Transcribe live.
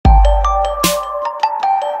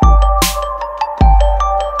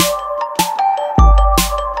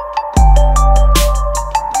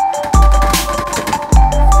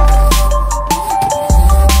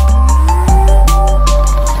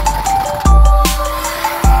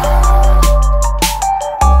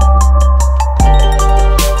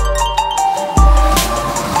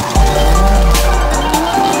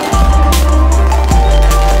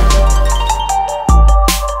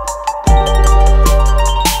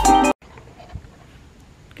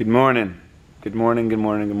Good morning. Good morning, good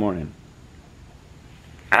morning, good morning.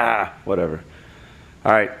 Whatever.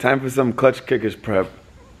 Alright, time for some clutch kickers prep.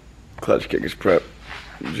 Clutch kickers prep.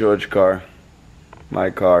 George car. My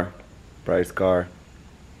car. Bryce car.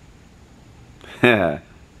 That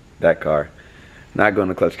car. Not going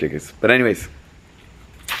to clutch kickers. But anyways,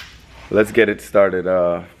 let's get it started.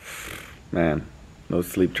 Man, no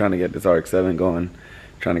sleep trying to get this RX-7 going.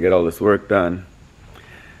 Trying to get all this work done.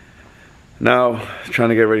 Now, trying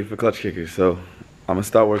to get ready for clutch kickers. So, I'm going to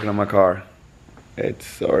start working on my car.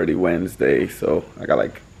 It's already Wednesday, so I got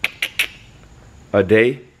like a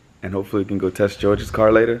day. And hopefully we can go test George's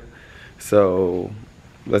car later. So,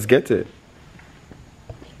 let's get to it.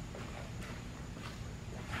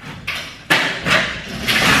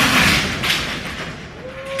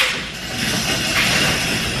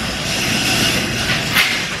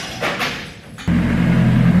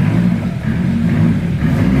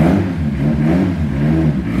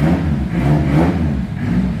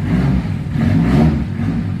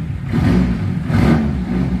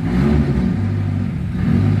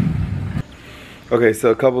 Okay,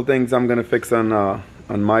 so a couple things I'm gonna fix on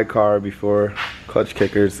my car before clutch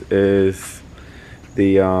kickers is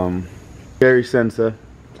the carry sensor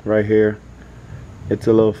right here. It's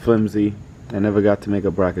a little flimsy. I never got to make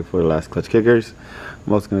a bracket for the last clutch kickers.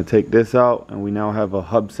 I'm also gonna take this out, and we now have a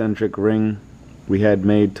hub-centric ring we had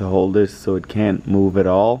made to hold this so it can't move at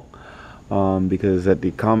all. Because at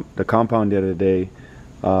the compound the other day,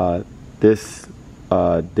 this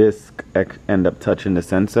disc ended up touching the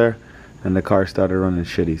sensor. And the car started running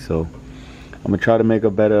shitty, so I'm gonna try to make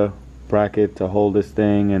a better bracket to hold this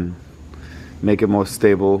thing and make it more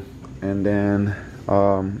stable. And then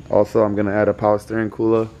also I'm gonna add a power steering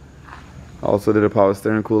cooler. I also did a power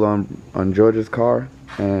steering cooler on George's car,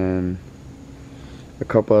 and a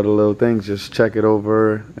couple other little things. Just check it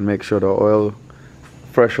over and make sure the oil,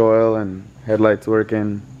 fresh oil, and headlights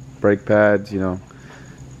working, brake pads, you know,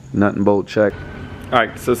 nut and bolt check.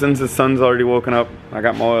 Alright, so since the sun's already woken up, I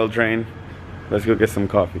got my oil drain. Let's go get some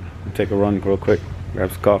coffee. Take a run real quick, grab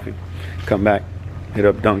some coffee, come back, hit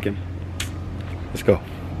up Dunkin'. Let's go.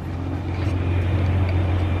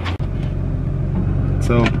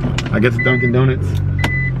 So, I get to Dunkin' Donuts,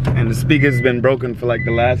 and the speaker's been broken for like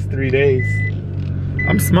the last 3 days.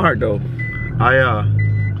 I'm smart though. I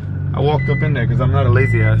walked up in there because I'm not a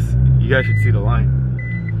lazy ass. You guys should see the line.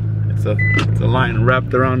 It's a line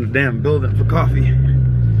wrapped around the damn building for coffee.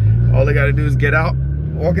 All they gotta do is get out,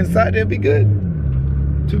 walk inside, they'll be good.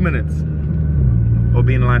 2 minutes. Or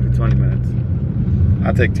be in line for 20 minutes.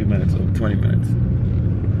 I'll take 2 minutes over 20 minutes.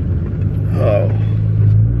 Oh.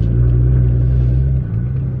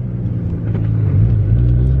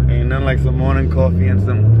 Ain't nothing like some morning coffee and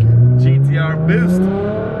some GTR boost.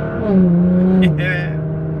 Yeah.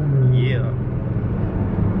 Yeah.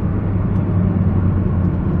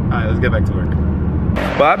 Alright, let's get back to work.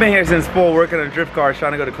 Well, I've been here since 4 working on drift cars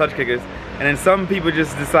trying to go to clutch kickers, and then some people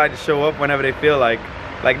just decide to show up whenever they feel like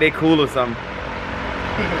they cool or something.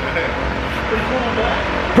 Pretty cool,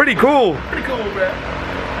 man. Pretty cool. Pretty cool, man.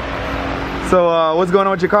 So, what's going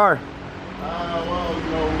on with your car? Well, you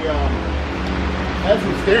know, we had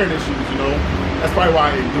some steering issues, you know. That's probably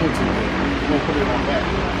why I ain't doing too good. We're gonna put it on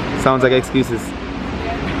back. Sounds like excuses.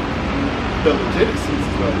 The legit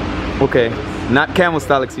excuses, though. Okay, not camel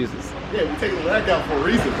style excuses. Yeah, we're taking the rack out for a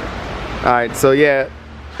reason. Alright, so yeah,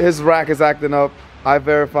 his rack is acting up. I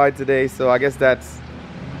verified today, so I guess that's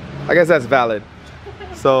valid.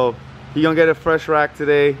 So he gonna get a fresh rack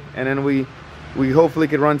today, and then we hopefully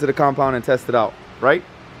could run to the compound and test it out, right?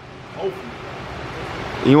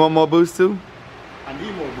 Hopefully. You want more boost too? I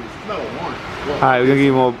need more boost. No, one. Alright, we're gonna give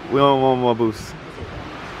you more. We don't want more boost.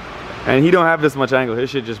 And he don't have this much angle. His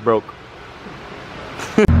shit just broke.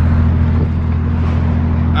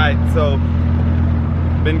 Alright, so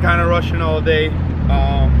been kind of rushing all day.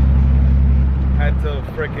 Had to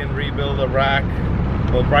freaking rebuild a rack.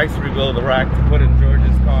 Well, Bryce rebuild the rack to put in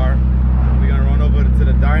George's car. We're gonna run over to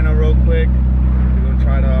the dyno real quick. We're gonna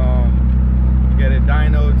try to get it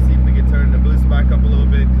dynoed, see if we can turn the boost back up a little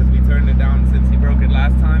bit, because we turned it down since he broke it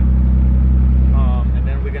last time. And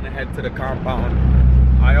then we're gonna head to the compound.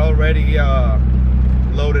 I already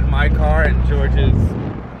loaded my car, and George's,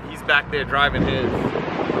 he's back there driving his.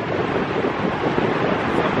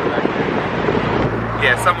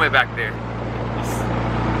 Yeah, somewhere back there.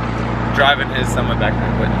 He's driving his somewhere back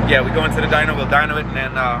there. But yeah, we go into the dyno, we'll dyno it, and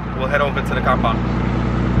then we'll head over to the compound.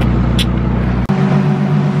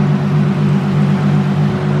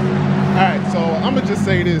 Alright, so I'm gonna just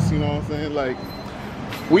say this, you know what I'm saying? Like,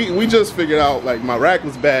 we just figured out, like, my rack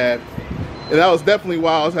was bad, and that was definitely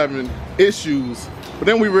why I was having issues. But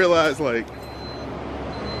then we realized, like,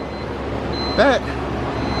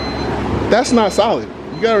 That's not solid.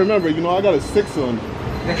 You gotta remember, you know, I got a 6 on.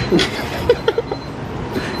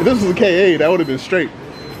 If this was a KA, that would have been straight.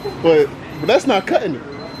 But that's not cutting it.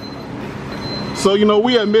 So, you know,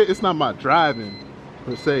 we admit it's not my driving,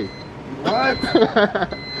 per se. What?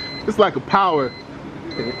 It's like a power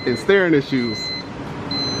and steering issues.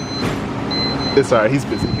 It's alright, he's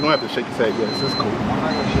busy. You don't have to shake his head. Yes, it's cool.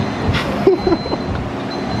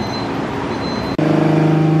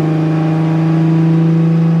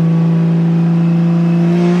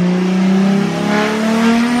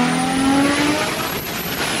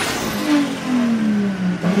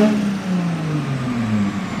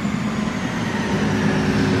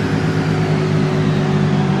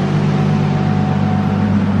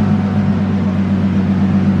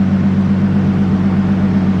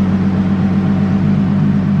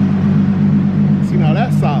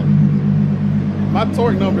 My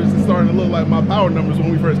torque numbers is starting to look like my power numbers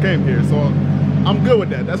when we first came here, so I'm good with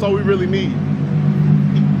that. That's all we really need.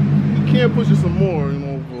 You can push it some more, you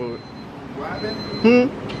know. But... What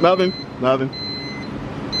happened? Nothing.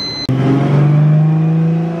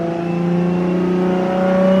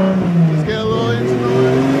 Just get a little into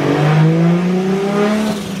it.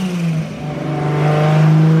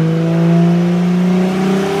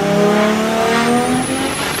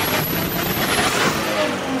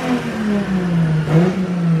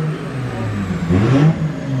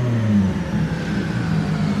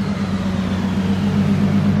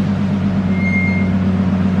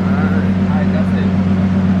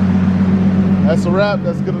 That's a wrap.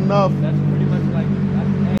 That's good enough. That's pretty much like.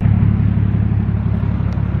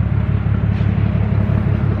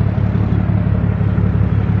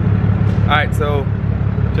 All right, so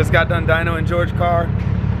just got done dyno in George's car.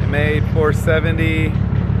 It made 470,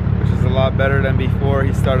 which is a lot better than before.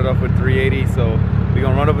 He started off with 380, so we're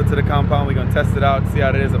gonna run over to the compound. We're gonna test it out, see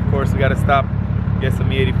how it is. Of course, we gotta stop, get some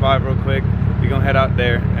E85 real quick. We're gonna head out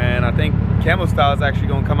there, and I think Camel Style is actually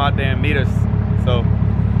gonna come out there and meet us. So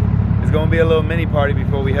it's gonna be a little mini party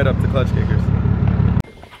before we head up to Klutch Kickers.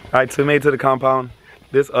 All right, so we made it to the compound.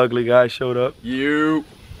 This ugly guy showed up. You.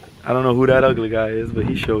 I don't know who that ugly guy is, but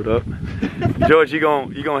he showed up. George, you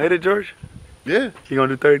gonna hit it, George? Yeah. You gonna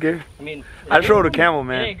do third gear? I mean, I just rode a Camel,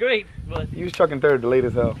 man. It ain't great, but He was trucking third late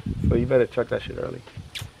as hell, so you better chuck that shit early.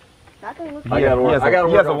 I gotta work He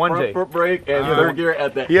has a on 1J. front brake and third gear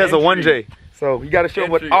at the He has a entry. 1J, so you gotta show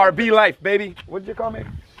him what RB life, baby. What did you call me?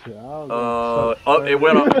 It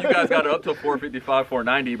went up. You guys got it up to 455,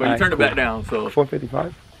 490, but you turned it back down. So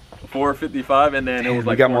 455. 455, and then it was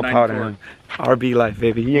like you got more power than him. RB life,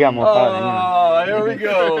 baby. You got more power than him. Oh, here we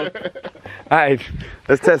go. All right,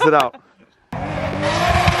 let's test it out.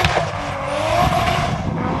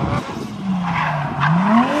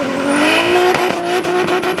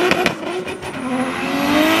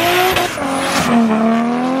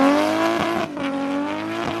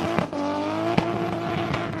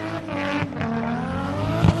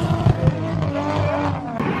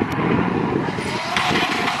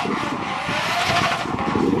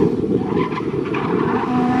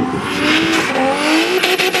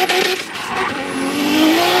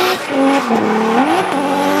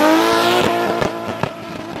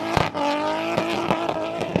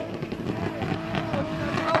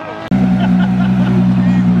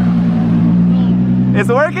 It's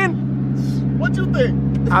working? What you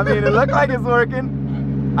think? I mean, it looked like it's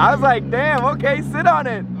working. I was like, damn, okay, sit on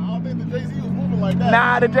it. I don't think the Jay-Z was moving like that.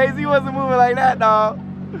 Nah, the Jay-Z wasn't moving like that, dog.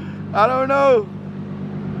 I don't know.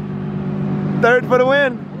 Third for the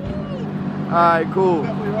win. All right, cool.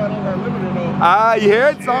 Definitely right on that limiter though. Ah, you hear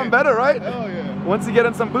it? Sound better, right? Hell yeah. Once you get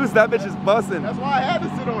on some boost, that bitch is busting. That's why I had to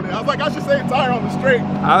sit on it. I was like, I should save tire on the straight.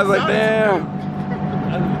 I was like, damn.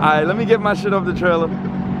 All right, let me get my shit off the trailer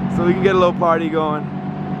so we can get a little party going.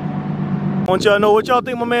 I want y'all to know what y'all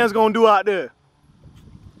think my man's gonna do out there.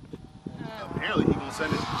 Apparently he gonna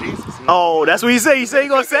send it to Jesus. Oh, that's what he said. He said he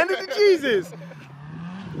gonna send it to Jesus.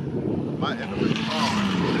 Might end up with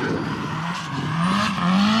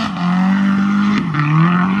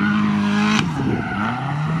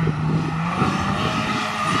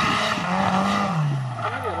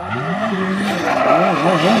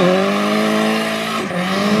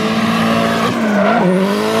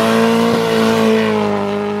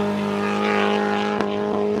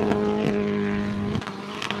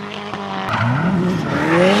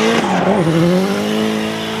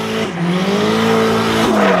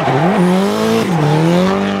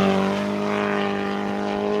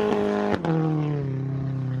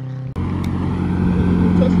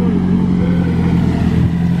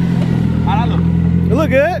It look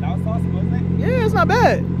good. That was awesome, wasn't it? Yeah, it's not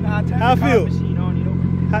bad. Nah, turn How the it feel? machine on, you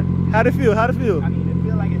know? How'd it feel? How'd it feel? I mean, it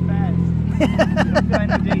feel like it's fast. I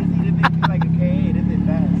know Jay-Z, this bitch is like a K8, this bitch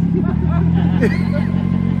fast.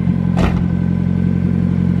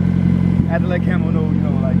 I had to let Camo know,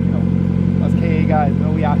 us K8 guys,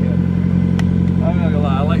 we out here. I'm not gonna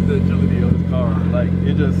lie, I like the agility of this car. Like,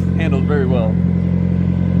 it just handles very well.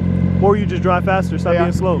 Or you just drive faster, stop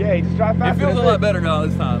being slow. Yeah, you just drive faster. It feels a lot better now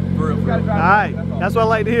this time. For real. All right, that's what I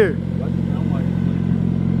like to hear.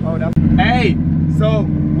 Oh, that's... Hey, so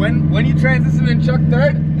when you transition in Chuck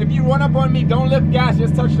third, if you run up on me, don't lift gas,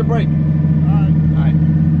 just touch the brake. Alright.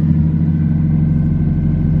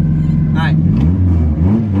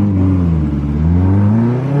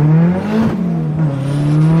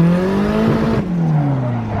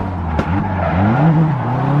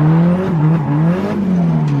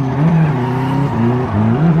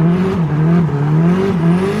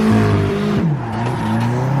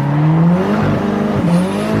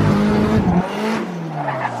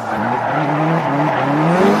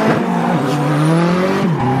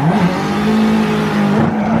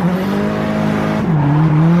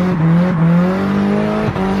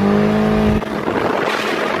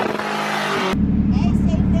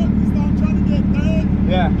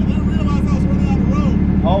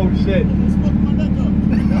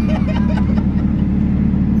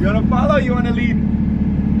 You wanna follow or you wanna lead?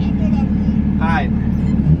 Alright.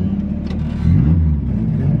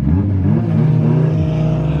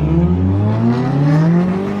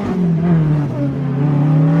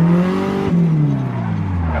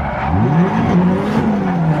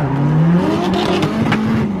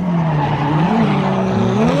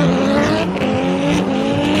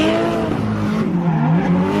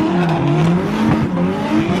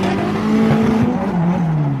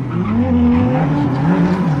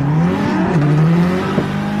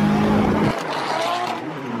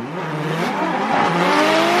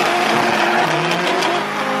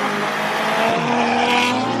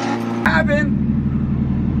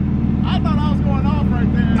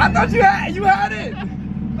 I thought you had it!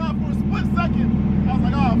 No, for a split second, I was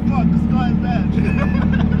like, oh fuck, this guy is bad.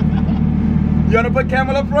 You wanna put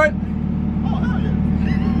Camel up front? Oh, hell yeah.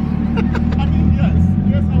 I mean, yes.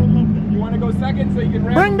 Yes, I would love that. You wanna go second so you can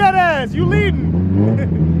ramp? Bring that ass, you leading.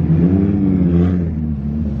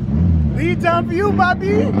 Lead time for you,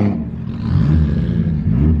 Bobby.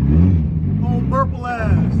 Oh, purple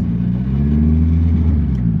ass.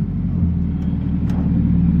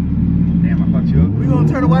 Damn, I fucked you up. We gonna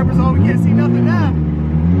turn the wipers on, we can't see nothing now.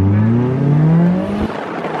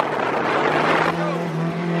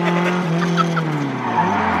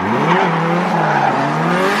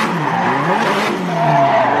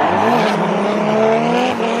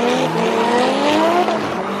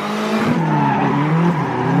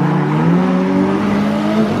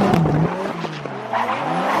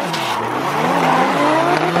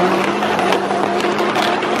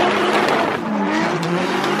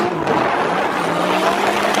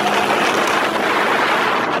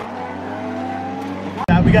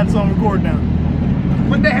 We got this on record now.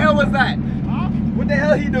 What the hell was that? Huh? What the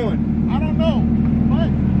hell he doing? I don't know, but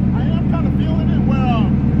I am kind of feeling it where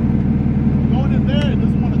going in there, it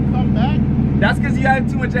doesn't want to come back. That's because you added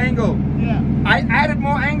too much angle. Yeah. I added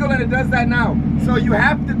more angle and it does that now. So you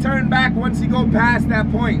have to turn back once you go past that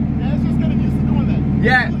point. Yeah, it's just getting used to doing that.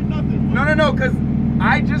 Yeah. Really nothing. No, because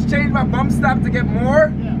I just changed my bump stop to get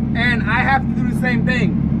more, Yeah. and I have to do the same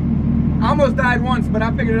thing. I almost died once, but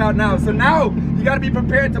I figured it out now. So now you got to be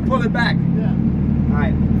prepared to pull it back. Yeah. All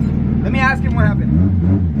right. Let me ask him what happened.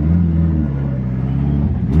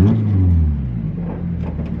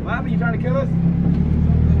 What happened? You trying to kill us?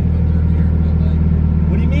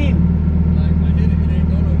 What do you mean? Like, I hit it, it ain't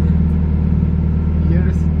going over. You hear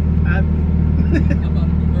this? I'm about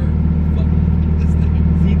to convert. Fuck this thing.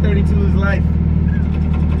 Z32 is life.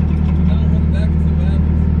 Now I'm running back and see what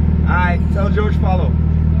happens. All right, tell George follow.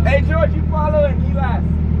 Hey George, you follow and he last.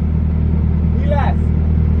 He last.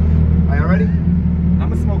 Are you ready? I'm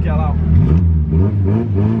gonna smoke y'all out.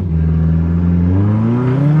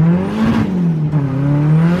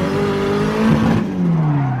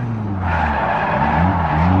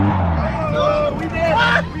 Oh, we did!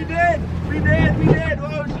 What? We did!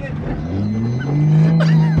 Oh shit!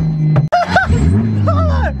 Hold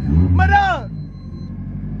on, my dog.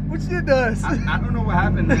 What you did to us? I don't know what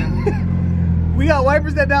happened, man. We got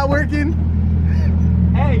wipers that not working.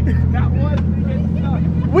 Hey, that was to get stuck.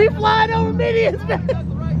 We flying over Minions, man. That's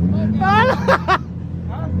the right smoke.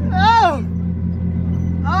 Oh.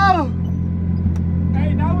 Oh.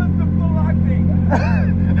 Hey, that was the full lock thing.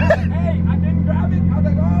 Hey, I didn't grab it. I was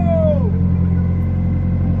like, oh.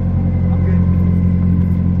 I'm good.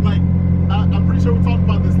 Like, I'm pretty sure we talked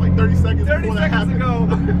about this like 30 seconds 30 before that seconds happened. ago,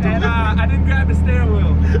 and I didn't grab the steering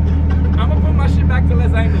wheel. I I'm gonna put my shit back to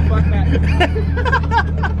less angle. Fuck that.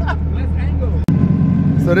 Less angle.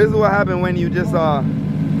 So this is what happened when you just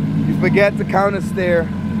you forget to counter steer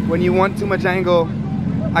when you want too much angle.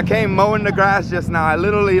 I came mowing the grass just now. I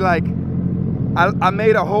literally like I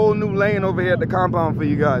made a whole new lane over here at the compound for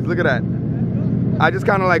you guys. Look at that. I just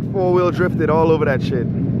kind of like 4-wheel drifted all over that shit.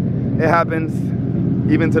 It happens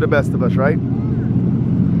even to the best of us, right?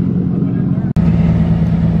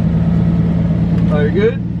 Are you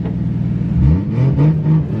good?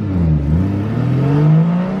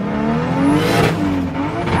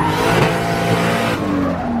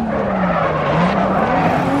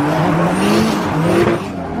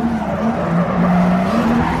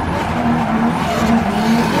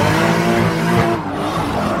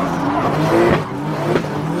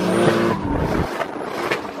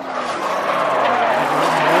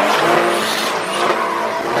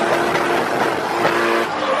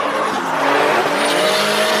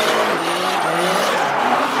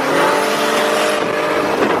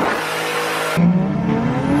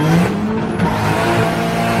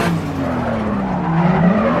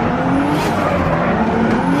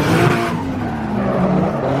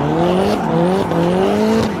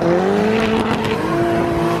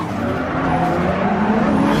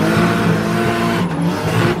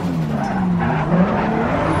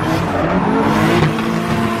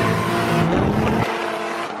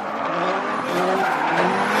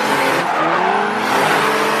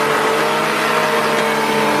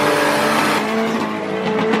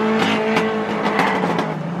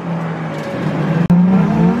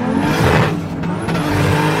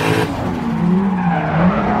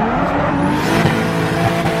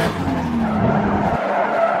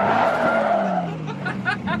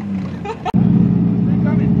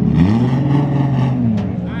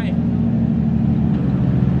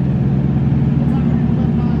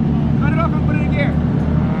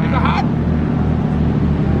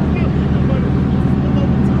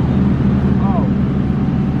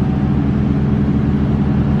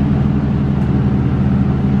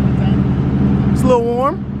 It's a little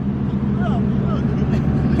warm.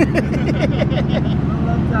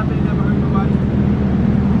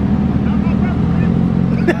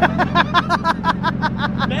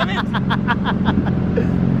 Damn it!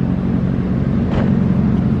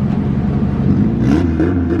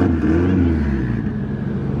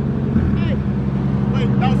 Hey, wait,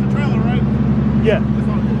 that was the trailer, right? Yeah. It's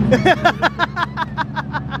all good.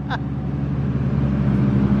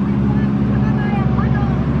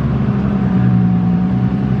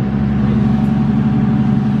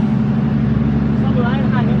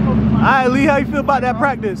 All right, Lee, how you feel about that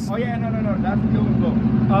practice? Oh yeah, no, that's the good one, bro.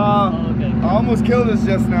 Okay. I almost killed us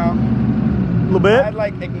just now. A little bit? I had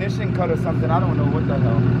like ignition cut or something. I don't know what the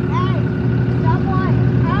hell. Hey, someone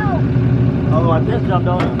help! Oh, I just jumped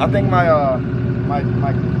on. I think my my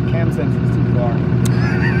cam sense is too far.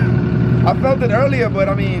 I felt it earlier, but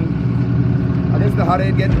I mean, I guess the hotter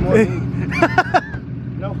it gets, the more it moves.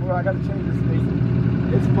 No, bro, I gotta change this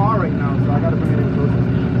thing. It's far right now, so I gotta bring it in closer.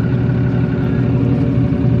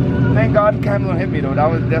 Thank God Cam don't hit me though. That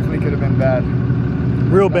was definitely could have been bad.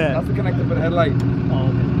 Real bad. That's the connector for the headlight. Oh,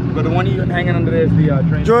 okay. But the one you hanging under there is the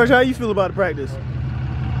train. George, how you feel about the practice?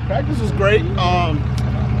 Practice was great. I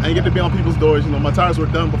didn't get to be on people's doors. You know, my tires were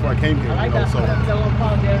done before I came here. like you know, that. so.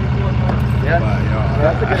 Yeah. But,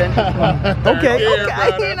 That's a good entrance point. Okay, Yeah,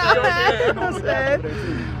 okay. bro, You know what I'm saying?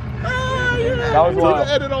 That was wild.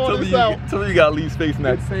 Edit all this out. Tell me you got Lee's face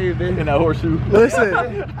next in that horseshoe. Listen, I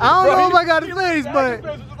don't know if I got his face, but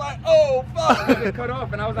just like, oh fuck. It cut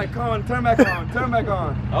off, and I was like, "Come on, turn back on, turn back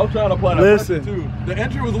on." I was trying to apply that Listen. pressure too. The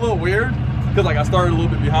entry was a little weird because like I started a little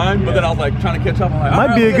bit behind, but then I was like trying to catch up. I'm like,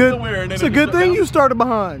 might be a good. It's It's a good thing you started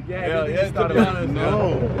behind. Yeah, to be honest.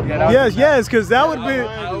 No. Yes, because that would have I been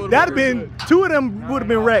would've that'd have been been two of them would have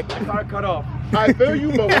been wrecked. Car cut off. I feel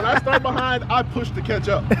you, but when I start behind, I push to catch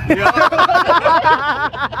up.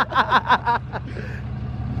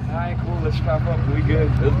 Alright, cool. Let's strap up. We good.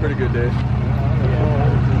 It was a pretty good day.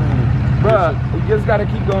 Bruh, you just gotta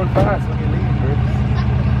keep going fast when you leave, bro.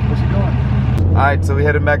 What you doing? Alright, so we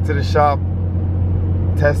headed back to the shop.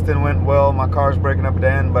 Testing went well. My car's breaking up at the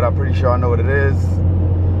end, but I'm pretty sure I know what it is.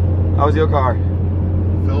 How was your car?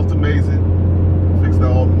 Felt amazing. Fixed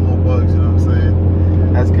all the little bugs, you know what I'm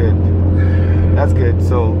saying? That's good. That's good.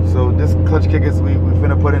 So this clutch kickers, we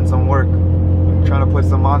finna put in some work. We're trying to put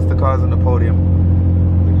some monster cars on the podium.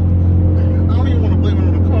 I don't even want to blame it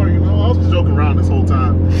on the car, you know? I was just joking around this whole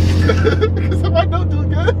time. Because if I don't do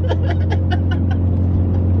good.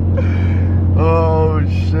 Oh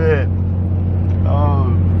shit. Oh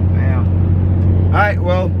damn. Alright,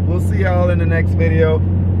 well, we'll see y'all in the next video.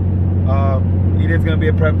 You there's gonna be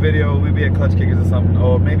a prep video. We'll be at Klutch Kickers or something,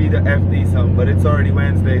 or maybe the FD something. But it's already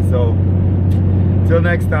Wednesday, so till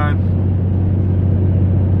next time.